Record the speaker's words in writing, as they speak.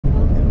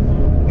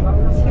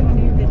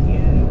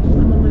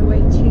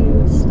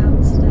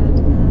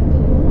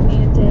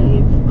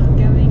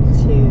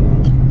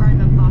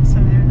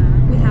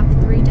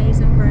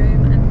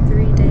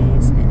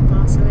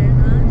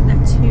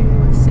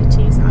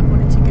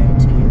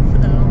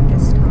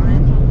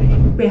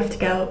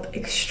up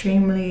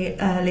extremely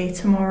early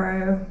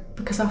tomorrow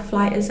because our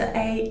flight is at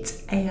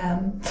 8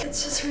 AM.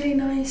 It's just really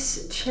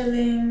nice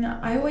chilling.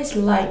 I always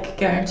like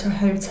going to a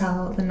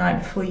hotel the night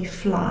before you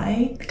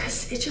fly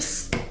because it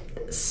just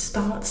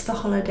starts the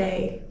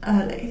holiday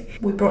early.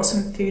 We brought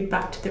some food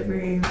back to the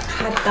room,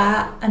 had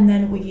that, and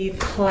then we've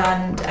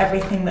planned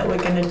everything that we're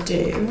gonna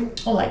do,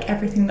 or like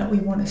everything that we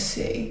want to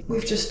see.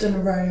 We've just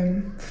done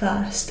Rome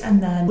first,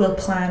 and then we'll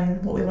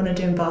plan what we want to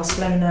do in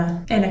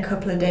Barcelona in a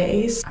couple of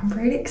days. I'm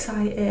really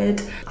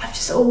excited. I've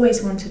just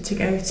always wanted to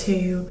go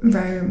to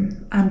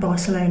Rome and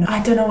Barcelona.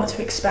 I don't know what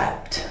to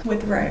expect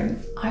with Rome.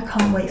 I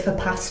can't wait for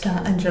pasta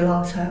and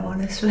gelato,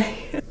 honestly.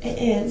 It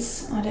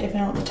is, I don't even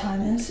know what the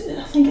time is.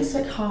 I think it's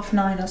like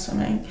 9:30 or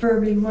something.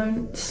 Probably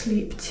won't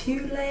sleep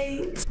too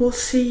late. We'll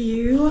see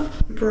you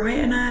bright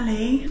and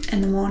early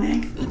in the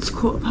morning. It's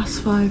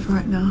 5:15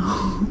 right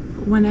now.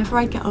 Whenever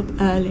I get up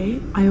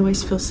early, I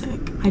always feel sick.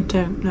 I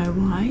don't know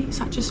why. Is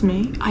that just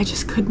me? I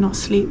just could not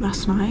sleep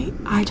last night.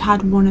 I'd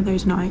had one of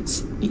those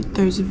nights,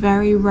 those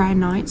very rare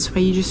nights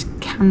where you just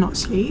cannot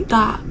sleep.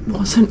 That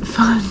wasn't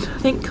fun. I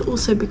think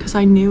also because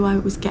I knew I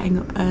was getting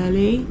up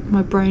early,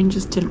 my brain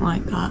just didn't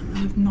like that. I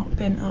have not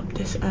been up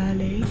this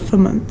early for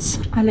months.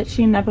 I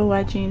literally never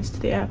wear jeans to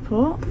the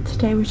airport, but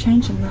today we're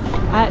changing that.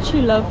 I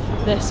actually love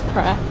this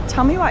Pret.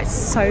 Tell me why it's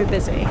so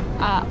busy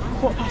at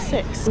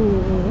 6:15.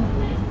 Ooh.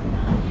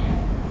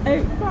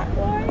 Oh, fat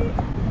white.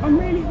 I'm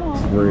really hot.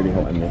 It's really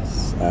hot in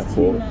this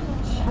airport. I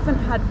haven't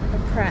had a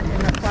Pret in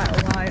quite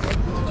a while.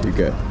 Too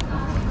good.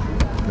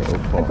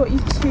 I got you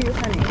 2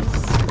 honeys.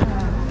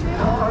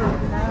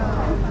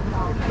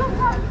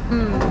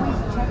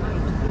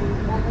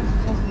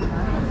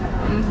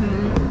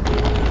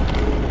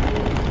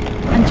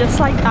 And just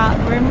like that,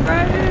 we're in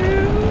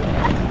Rome.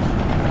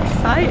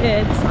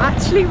 Excited. It's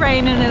actually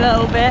raining a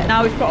little bit.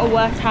 Now we've got to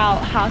work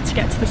out how to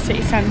get to the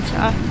city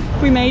centre.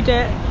 We made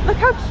it. Look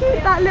how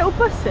cute that little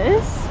bus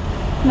is.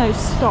 No,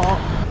 stop.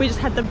 We just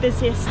had the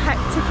busiest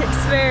hectic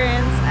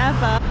experience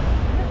ever.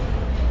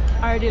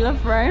 I already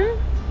love Rome.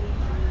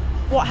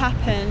 What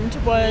happened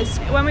was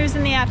when we was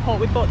in the airport,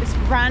 we bought this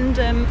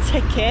random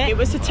ticket. It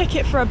was a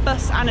ticket for a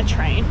bus and a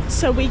train.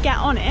 So we get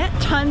on it.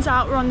 Turns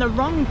out we're on the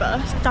wrong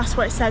bus. That's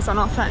what it says on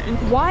our phone.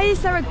 Why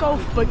is there a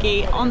golf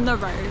buggy on the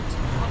road?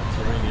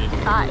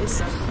 That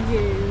is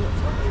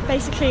cute.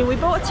 Basically, we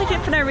bought a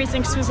ticket for no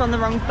reason because we was on the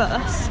wrong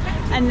bus.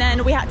 And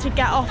then we had to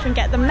get off and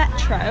get the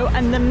metro,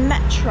 and the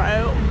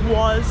metro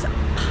was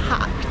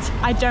packed.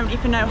 I don't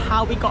even know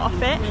how we got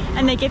off it.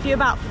 And they give you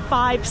about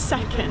 5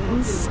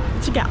 seconds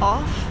to get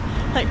off.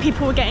 Like,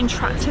 people were getting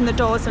trapped in the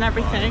doors and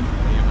everything.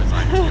 It was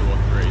like 2 or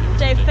 3.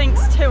 Dave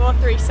thinks 2 or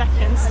 3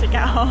 seconds to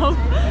get off.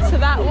 So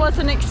that was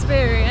an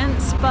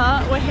experience,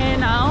 but we're here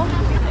now.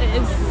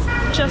 It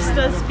is just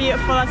as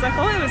beautiful as I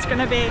thought it was going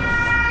to be.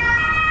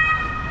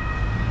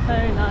 So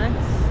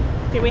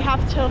nice. We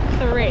have till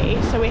 3,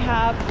 so we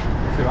have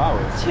 2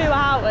 hours. 2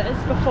 hours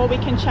before we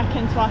can check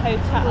into our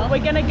hotel.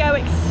 We're gonna go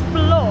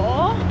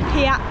explore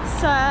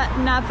Piazza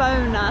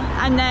Navona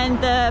and then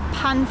the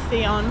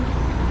Pantheon.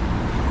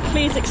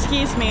 Please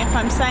excuse me if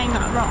I'm saying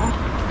that wrong.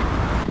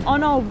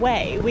 On our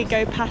way, we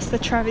go past the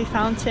Trevi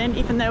Fountain,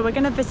 even though we're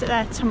gonna visit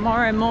there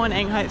tomorrow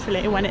morning,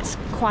 hopefully, when it's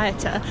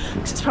quieter,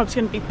 because it's probably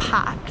gonna be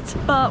packed.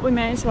 But we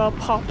may as well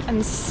pop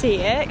and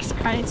see it, because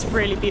apparently it's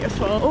really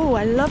beautiful. Oh,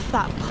 I love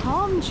that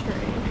palm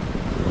tree.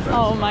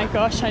 Oh my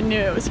gosh, I knew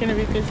it was gonna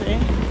be busy.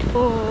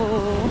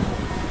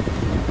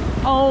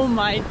 Oh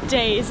my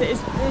days, it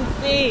is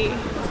busy.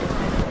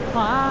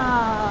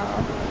 Wow.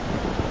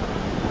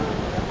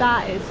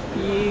 That is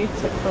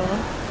beautiful.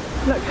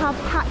 Look how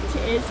packed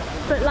it is.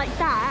 But like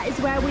that is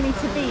where we need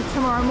to be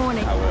tomorrow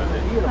morning. How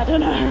early? I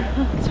don't know.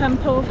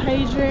 Temple of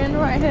Hadrian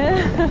right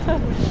here.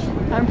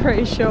 I'm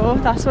pretty sure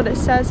that's what it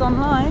says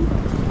online.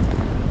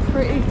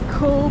 Pretty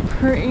cool,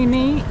 pretty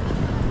neat.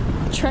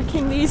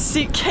 Trekking these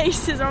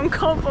suitcases on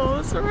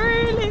cobbles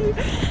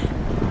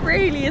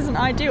really isn't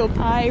ideal.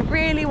 I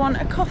really want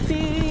a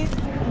coffee.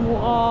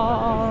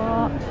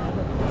 What?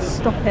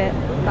 Stop it.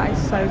 That is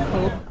so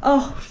cool.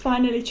 Oh,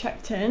 finally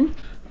checked in.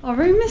 Our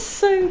room is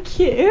so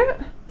cute.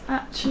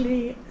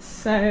 Actually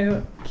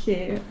so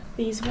cute.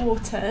 These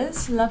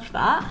waters, love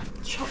that.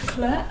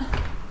 Chocolate.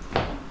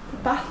 The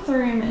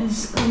bathroom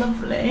is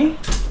lovely.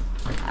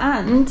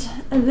 And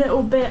a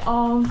little bit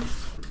of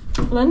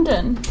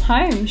London,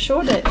 home,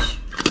 Shoreditch.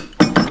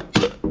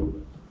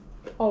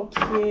 Oh,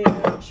 cute.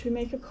 Should we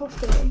make a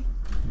coffee?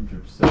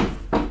 100%.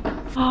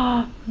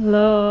 Oh,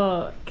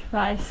 look.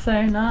 That is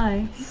so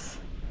nice.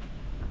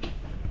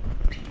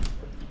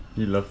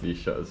 You love these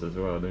shutters as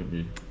well, don't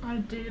you? I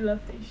do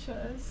love these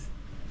shutters.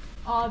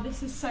 Oh,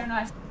 this is so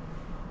nice.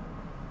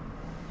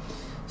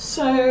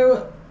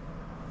 So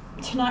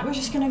tonight we're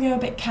just gonna go a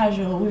bit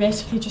casual. We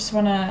basically just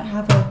wanna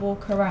have a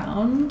walk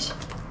around,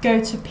 go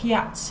to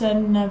Piazza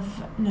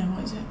Navona,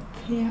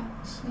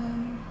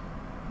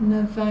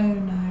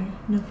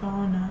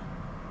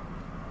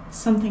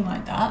 something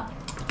like that.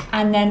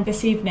 And then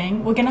this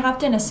evening we're gonna have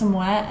dinner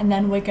somewhere, and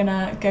then we're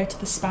gonna go to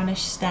the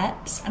Spanish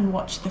Steps and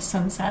watch the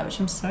sunset, which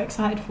I'm so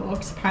excited for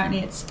because apparently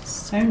it's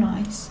so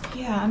nice.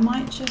 Yeah, I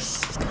might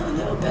just put a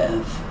little bit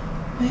of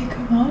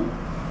makeup on.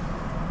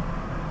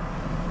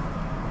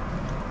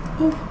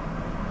 Oh.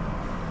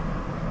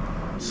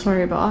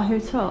 Sorry, but our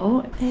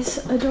hotel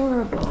is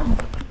adorable.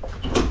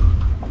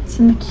 It's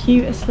in the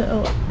cutest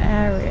little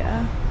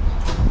area.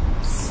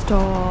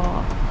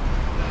 Stop.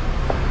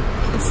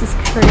 This is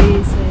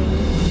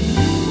crazy.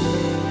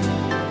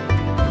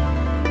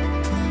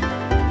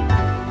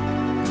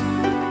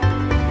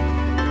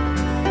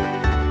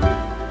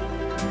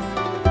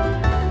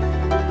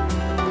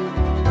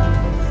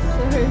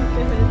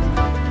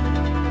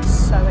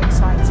 So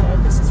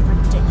excited. This is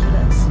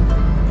ridiculous.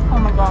 Oh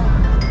my god,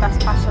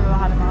 best pasta I've ever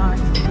had in my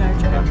life. No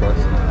joke.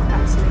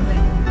 Absolutely.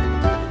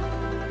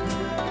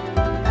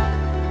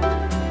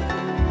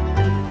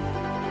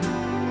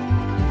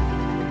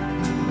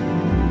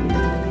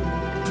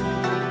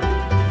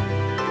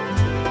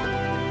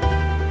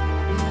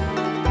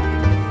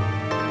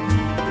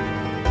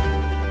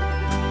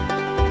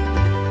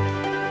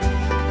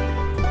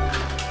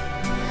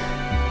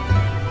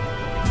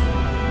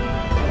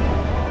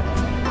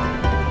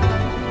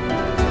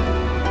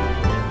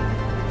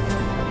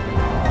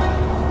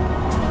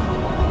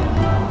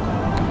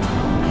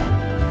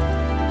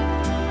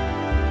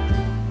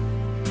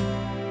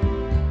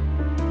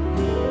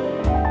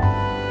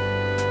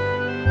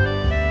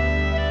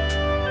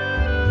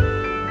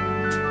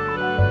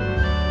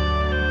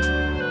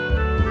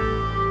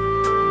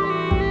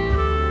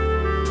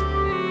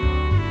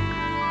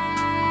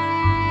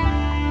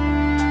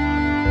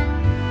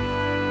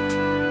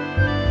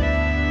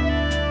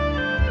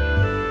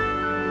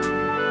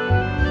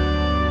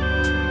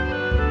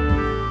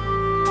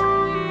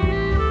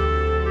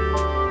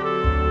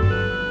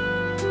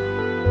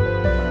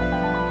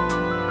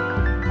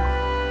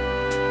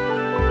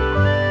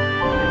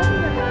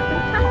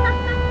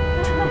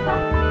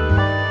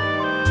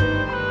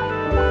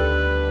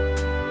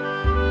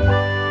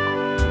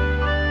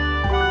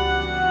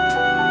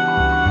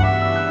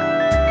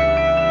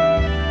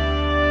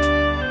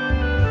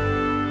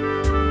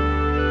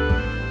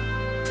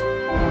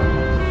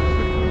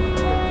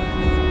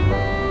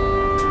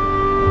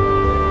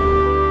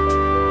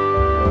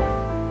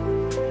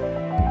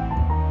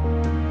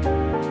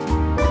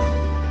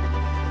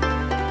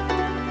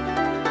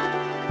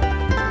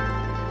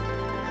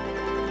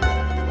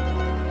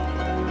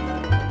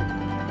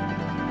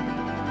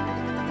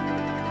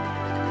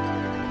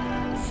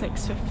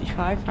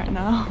 Right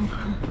now.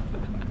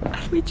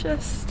 We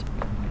just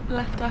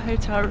left our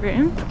hotel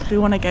room. We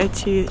want to go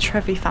to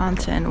Trevi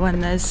Fountain when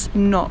there's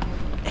not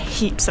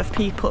heaps of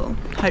people,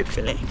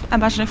 hopefully.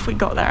 Imagine if we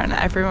got there and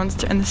everyone's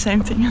doing the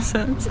same thing as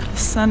us. The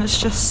sun has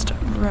just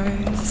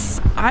rose.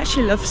 I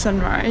actually love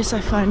sunrise. I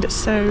find it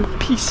so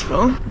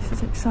peaceful. This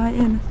is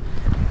exciting.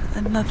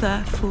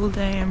 Another full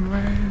day in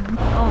Rome.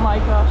 Oh my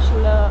gosh,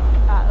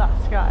 look at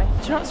that sky.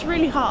 Do you know what's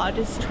really hard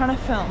is trying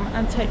to film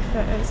and take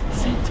photos at the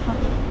same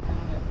time.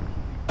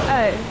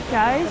 Oh,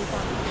 guys,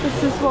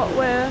 this is what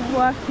we're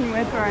working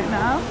with right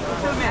now.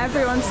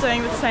 Everyone's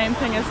doing the same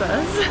thing as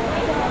us.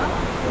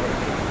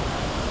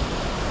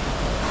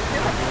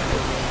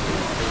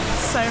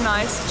 So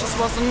nice, just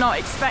was not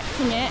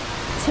expecting it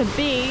to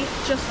be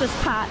just as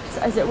packed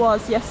as it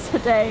was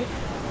yesterday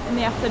in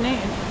the afternoon.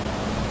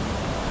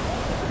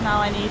 Now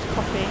I need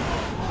coffee.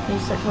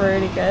 These look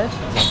really good.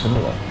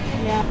 Vanilla.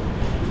 Yeah.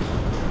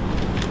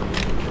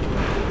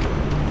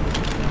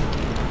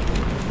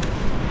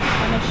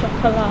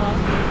 Chocolat.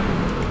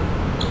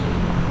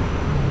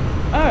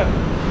 Oh,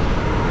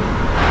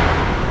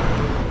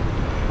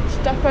 it's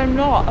definitely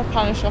not a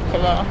pan au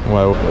chocolat.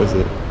 Well, what is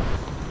it?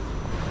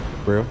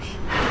 Brioche?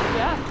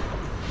 Yeah,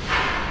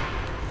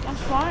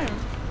 that's fine.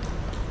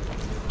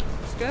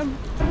 It's good.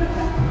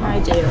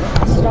 Ideal.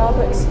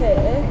 Starbucks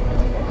here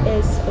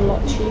is a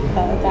lot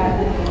cheaper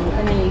than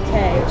in the UK,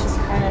 which is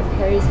kind of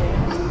crazy.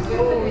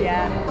 Oh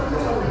yeah.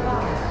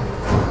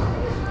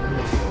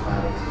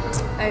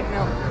 Oat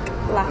milk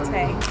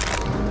latte.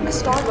 A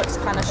Starbucks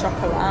pan au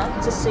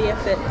chocolat to see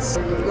if it's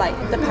like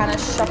the pan au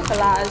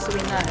chocolat as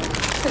we know,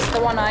 because the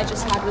one I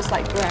just had was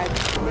like bread.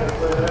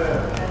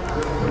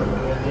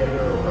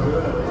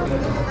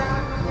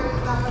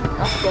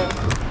 That's good.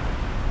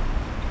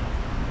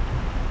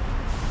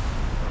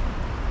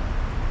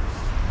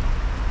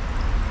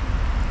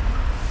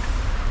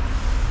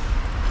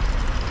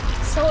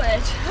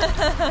 Sorted.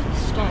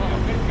 Stop.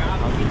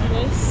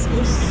 This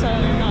is so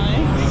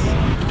nice.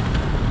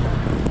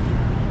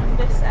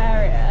 This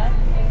area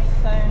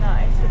is so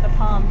nice with the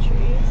palm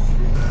trees.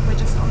 We're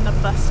just on the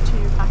bus to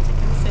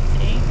Vatican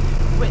City,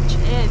 which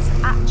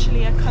is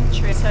actually a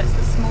country, so it's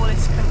the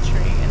smallest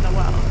country in the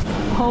world.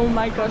 Oh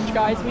my gosh,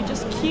 guys, we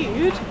just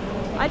queued.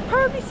 I'd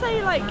probably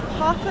say like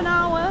half an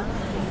hour,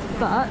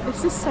 but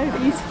this is so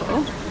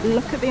beautiful.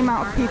 Look at the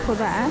amount of people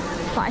there.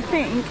 But I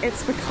think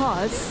it's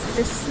because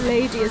this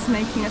lady is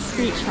making a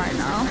speech right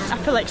now. I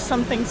feel like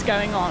something's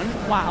going on.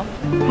 Wow.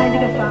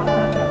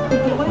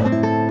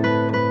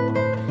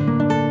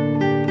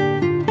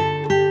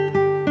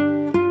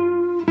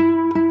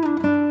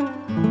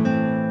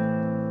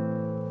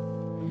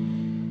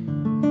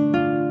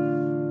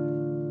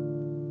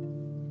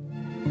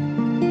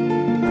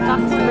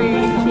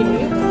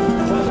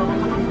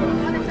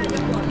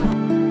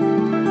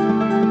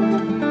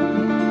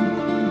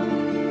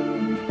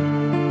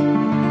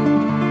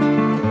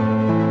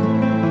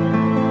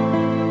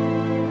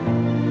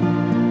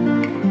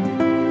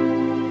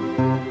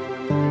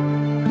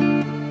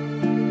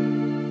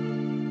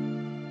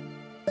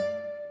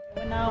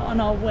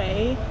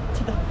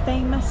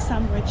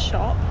 sandwich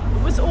shop.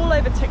 It was all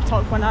over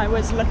TikTok when I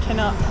was looking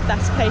up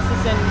best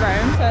places in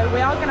Rome. So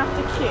we are gonna have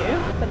to queue,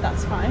 but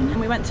that's fine.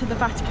 And we went to the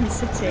Vatican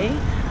City,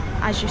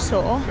 as you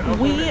saw.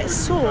 We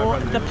saw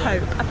the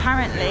Pope.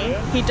 Apparently,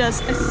 he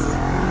does a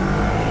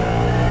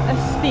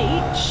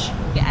speech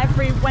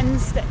every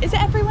Wednesday. Is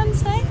it every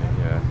Wednesday?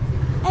 Yeah.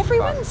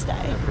 Every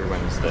Wednesday? Every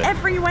Wednesday.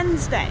 Every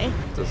Wednesday.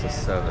 Does a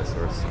service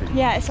or a speech.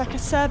 Yeah, it's like a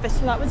service,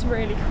 so that was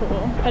really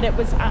cool. But it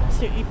was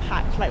absolutely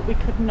packed, like we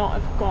could not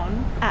have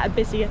gone at a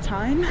busier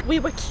time. We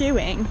were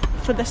queuing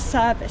for the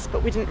service,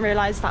 but we didn't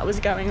realise that was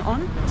going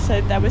on.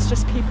 So there was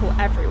just people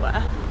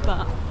everywhere.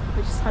 But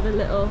we just had a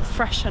little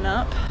freshen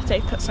up.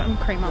 Dave put some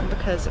cream on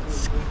because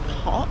it's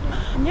hot.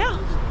 And yeah,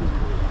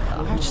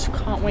 I just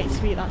can't wait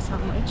to eat that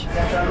sandwich.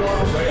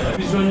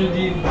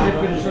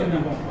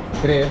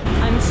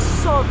 I'm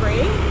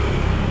sorry.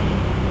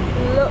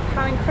 Look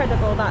how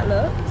incredible that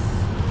looks.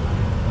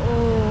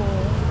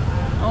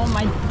 Oh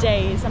my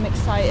days, I'm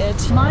excited.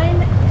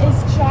 Mine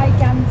is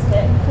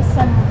gigantic for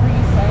some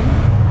reason.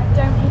 I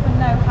don't even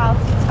know how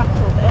to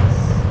tackle this.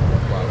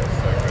 Wow, that's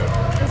so good.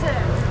 Is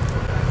it?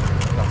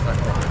 That's like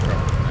proper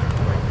crust.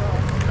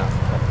 That's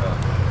proper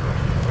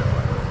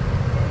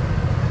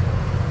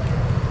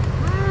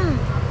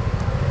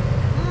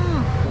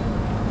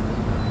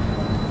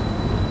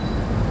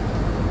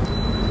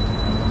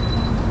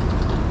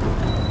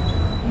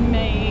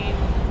Mate,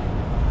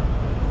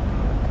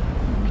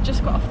 we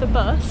just got off the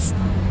bus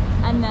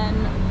and then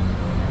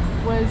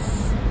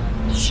was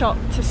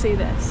shocked to see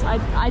this.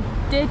 I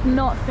did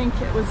not think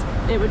it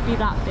would be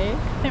that big.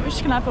 I think we're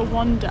just gonna have a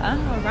wander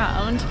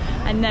around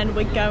and then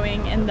we're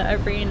going in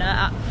the arena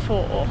at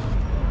 4.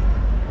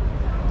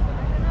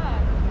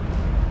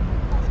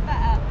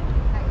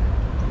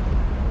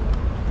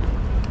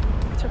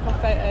 Took our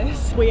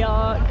photos. We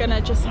are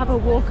gonna just have a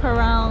walk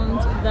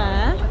around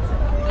there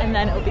and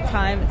then it'll be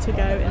time to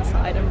go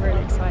inside. I'm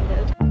really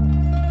excited.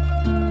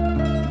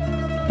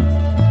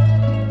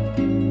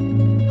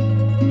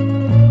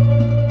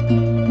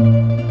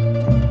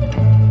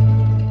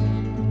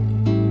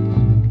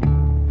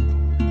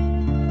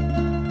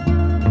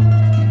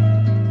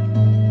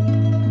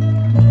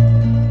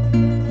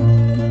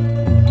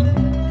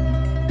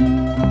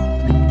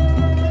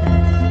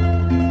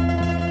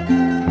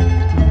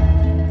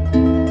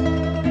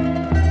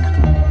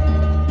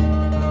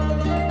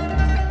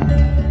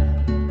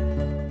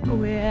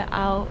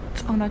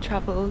 On our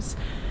travels.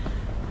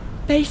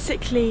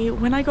 Basically,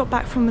 when I got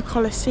back from the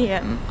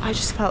Colosseum, I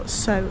just felt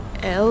so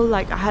ill.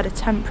 Like I had a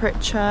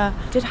temperature,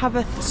 did have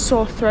a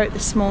sore throat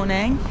this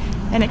morning,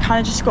 and it kind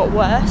of just got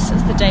worse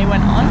as the day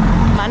went on.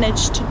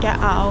 Managed to get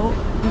out,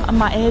 and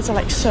my ears are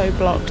like so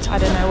blocked. I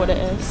don't know what it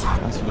is.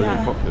 That's really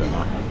popular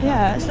now.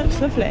 Yeah, it looks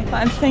lovely. But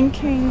I'm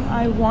thinking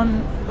I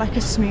want like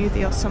a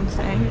smoothie or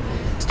something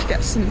just to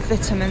get some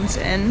vitamins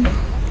in.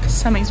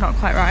 Something's not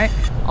quite right.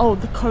 Oh,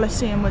 the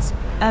Colosseum was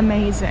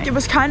amazing. It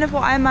was kind of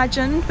what I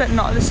imagined, but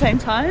not at the same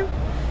time,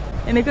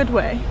 in a good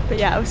way. But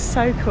yeah, it was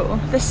so cool.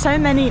 There's so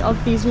many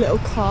of these little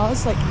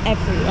cars like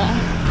everywhere,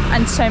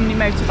 and so many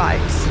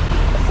motorbikes.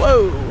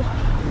 Whoa,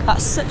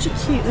 that's such a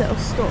cute little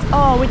store.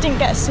 Oh, we didn't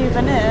get a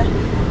souvenir.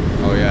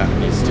 Oh yeah,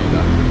 we need to do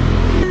that.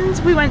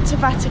 And we went to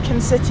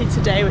Vatican City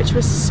today, which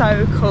was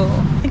so cool.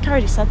 I think I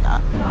already said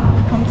that.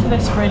 We've come to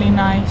this really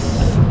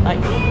nice,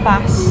 like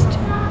fast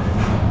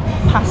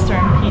pasta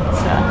and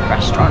pizza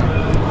restaurant.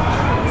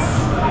 It's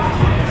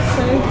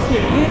so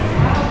cute.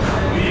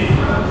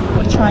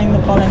 We're trying the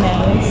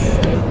bolognese.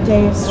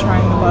 Dave's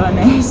trying the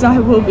bolognese. I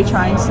will be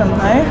trying some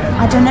though.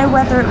 I don't know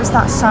whether it was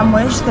that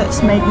sandwich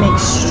that's made me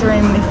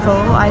extremely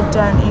full. I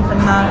don't even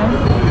know.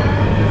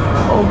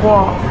 Or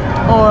what.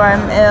 Or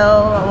I'm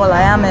ill. Well,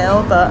 I am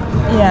ill, but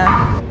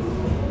yeah.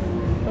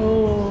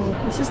 Oh,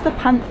 this is the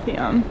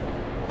Pantheon.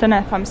 Don't know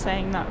if I'm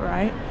saying that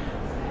right,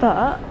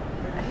 but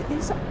it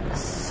is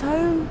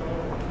so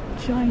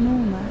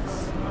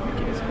ginormous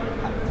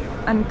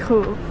and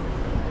cool.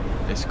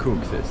 It's cool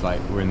because it's like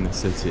we're in the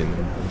city and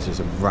it's just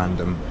a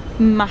random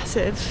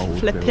massive building.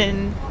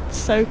 flipping,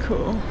 so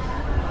cool.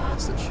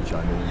 It's literally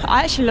ginormous.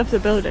 I actually love the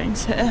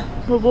buildings here.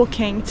 We're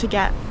walking to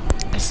get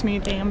a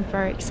smoothie. I'm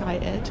very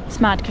excited. It's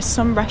mad because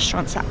some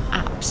restaurants are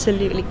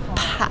absolutely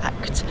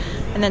packed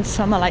and then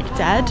some are like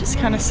dead. It's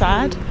kind of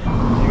sad.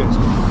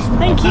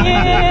 Thank you.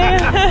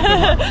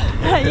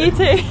 You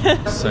too.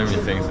 So many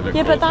things that look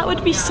Yeah, but that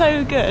would be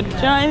so good. Do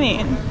you know what I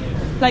mean?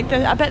 Like,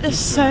 I bet there's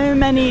so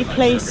many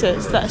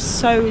places that are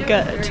so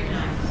good,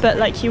 but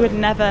like you would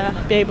never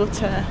be able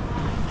to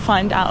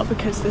find out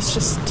because there's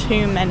just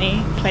too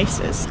many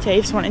places.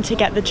 Dave's wanting to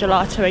get the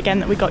gelato again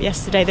that we got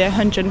yesterday, the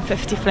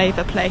 150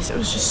 flavour place. It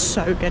was just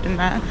so good in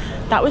there.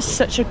 That was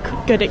such a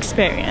good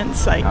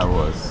experience. Like, I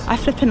was. I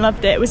flipping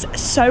loved it. It was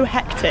so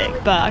hectic,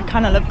 but I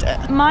kind of loved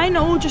it. Mine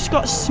all just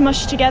got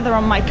smushed together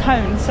on my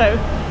cone, so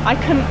I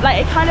couldn't,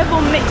 like, it kind of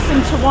all mixed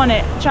into one. Do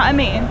you know what I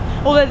mean?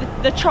 Although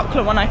the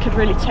chocolate one I could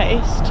really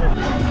taste.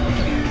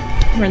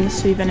 We're in the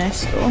souvenir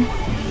store.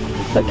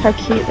 Look how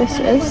cute this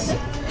is.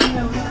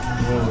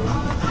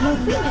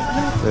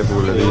 They have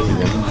all of these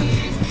again.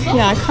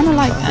 Yeah, I kind of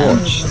like them.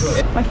 Watch.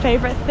 My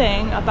favourite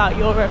thing about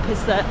Europe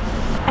is that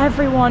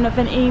everyone of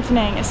an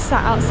evening is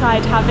sat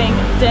outside having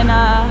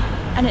dinner,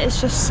 and it is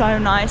just so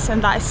nice,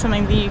 and that is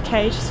something the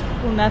UK just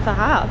will never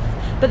have.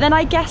 But then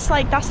I guess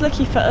like that's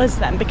lucky for us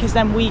then, because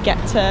then we get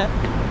to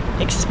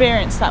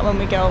experience that when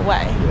we go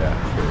away. Yeah,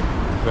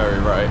 true. Very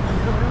right.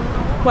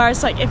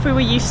 Whereas like if we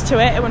were used to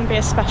it, it wouldn't be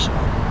as special.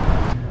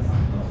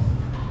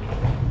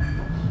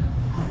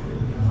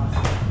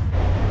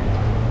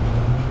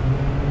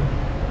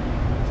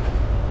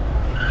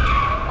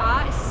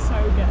 That is so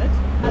good.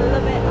 I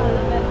love it, I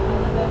love it,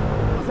 I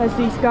love it. There's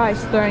these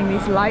guys throwing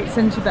these lights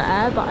into the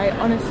air, but I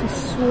honestly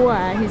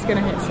swear he's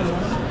gonna hit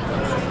someone.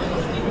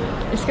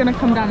 It's gonna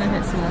come down and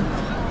hit someone.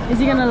 Is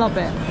he gonna lob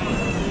it?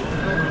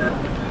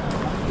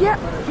 Yeah,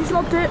 he's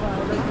lobbed it.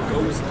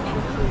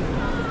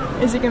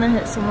 Is he gonna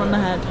hit someone in the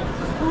head?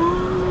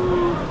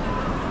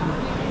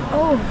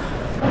 Oh.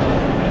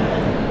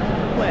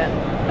 We're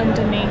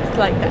underneath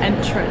like the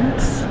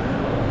entrance.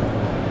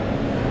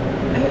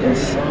 It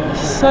is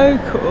so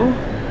cool.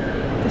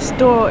 This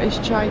door is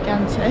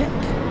gigantic.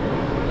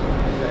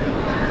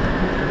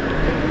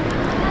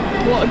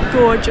 What a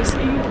gorgeous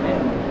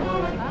evening.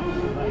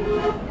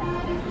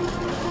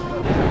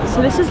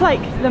 So this is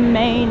like the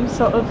main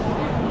sort of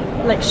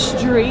like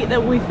street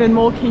that we've been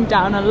walking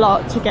down a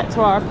lot to get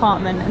to our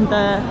apartment, and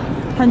the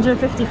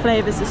 150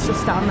 Flavours is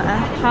just down there.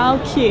 How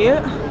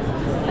cute.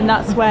 And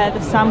that's where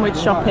the sandwich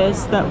shop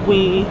is that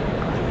we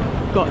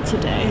got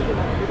today.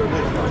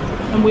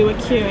 And we were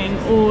queuing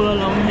all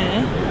along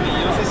here.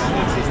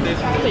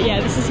 But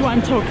yeah, this is what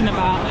I'm talking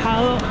about.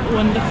 How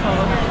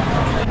wonderful.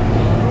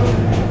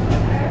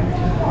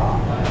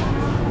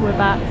 We're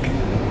back.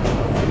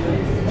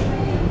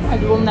 I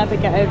will never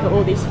get over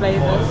all these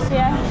flavours.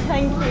 Yeah,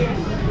 thank you.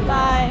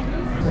 Bye.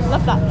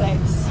 Love that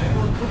place.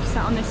 We've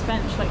sat on this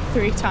bench like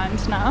 3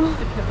 times now. Look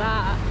at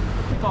that.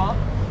 We've got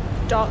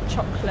dark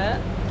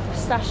chocolate,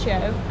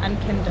 pistachio and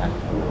Kinder.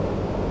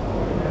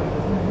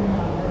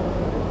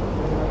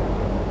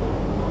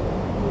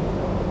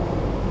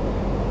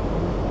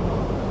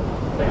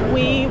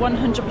 We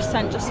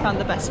 100% just found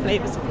the best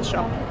flavours of the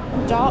shop.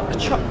 Dark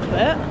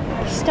chocolate,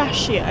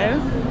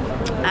 pistachio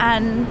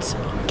and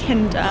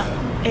Kinder.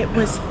 It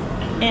was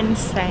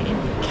insane.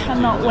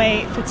 Cannot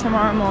wait for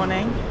tomorrow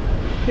morning.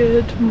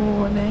 Good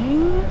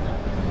morning.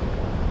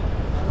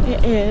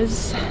 It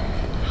is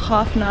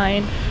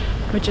 9:30.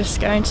 We're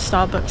just going to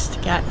Starbucks to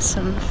get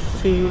some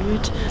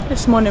food.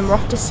 This morning we're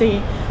off to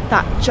see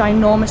that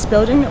ginormous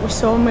building that we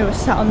saw when we were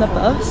sat on the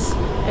bus.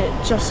 It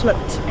just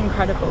looked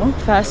incredible.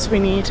 First we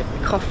need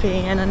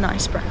coffee and a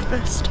nice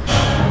breakfast.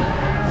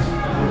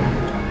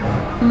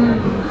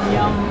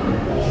 Yum.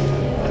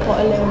 Got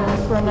a little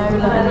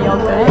granola and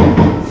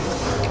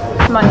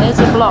yogurt. My ears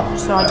are blocked,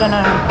 so I don't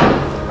know.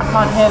 I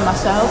can't hear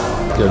myself.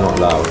 You're not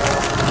loud.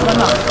 I'm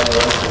not.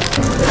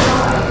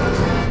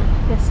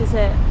 This is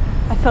it.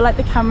 I feel like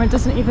the camera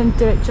doesn't even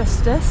do it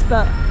justice,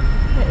 but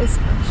it is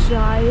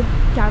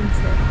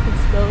gigantic,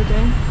 this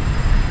building.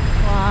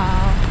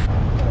 Wow.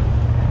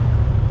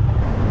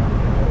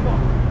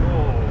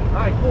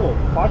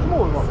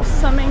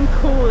 Something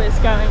cool is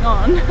going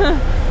on.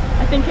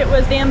 I think it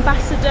was the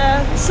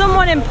ambassador.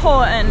 Someone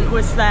important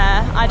was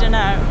there. I don't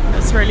know.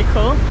 It's really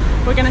cool.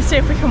 We're gonna see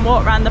if we can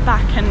walk around the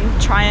back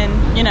and try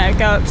and, you know,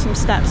 go up some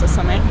steps or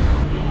something.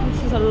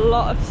 This is a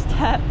lot of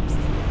steps.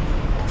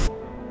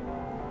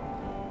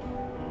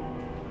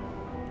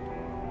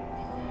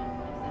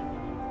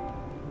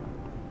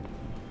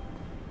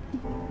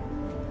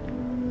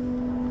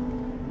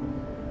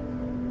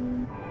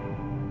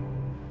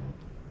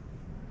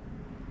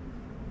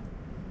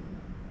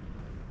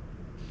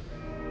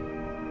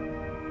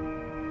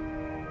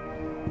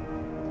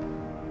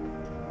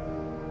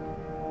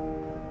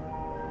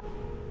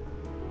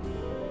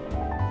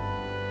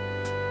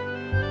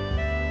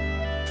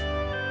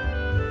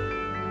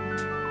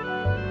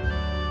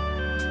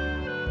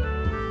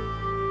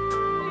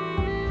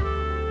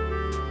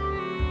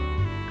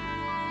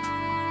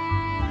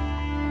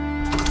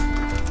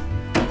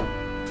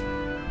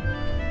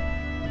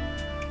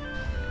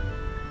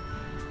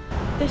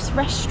 This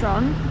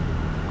restaurant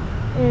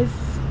is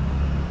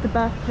the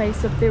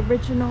birthplace of the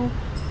original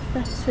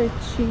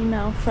Fettuccine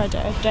Alfredo.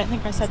 I don't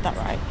think I said that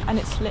right. And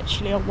it's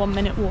literally a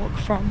 1-minute walk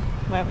from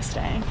where we're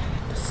staying.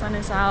 The sun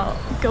is out,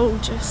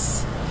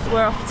 gorgeous.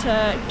 We're off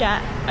to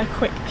get a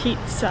quick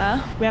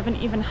pizza. We haven't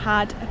even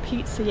had a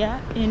pizza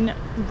yet in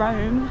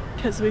Rome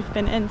because we've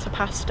been into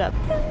pasta.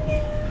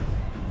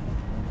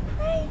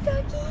 Hi,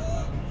 doggy.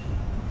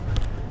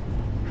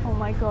 Oh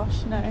my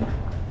gosh, no.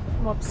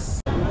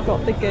 Mob's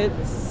got the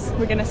goods.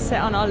 We're gonna sit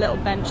on our little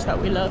bench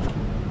that we love.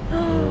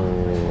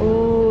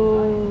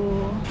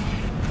 Oh,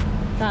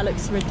 that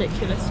looks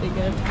ridiculously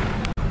good.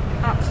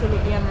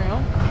 Absolutely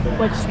unreal.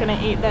 We're just gonna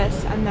eat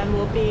this and then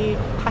we'll be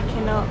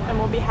packing up and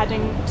we'll be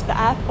heading to the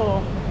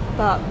airport.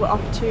 But we're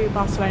off to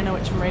Barcelona,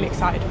 which I'm really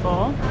excited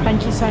for.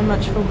 Thank you so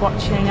much for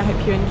watching. I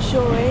hope you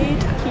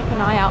enjoyed. Keep an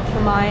eye out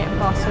for my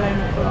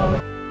Barcelona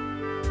vlog.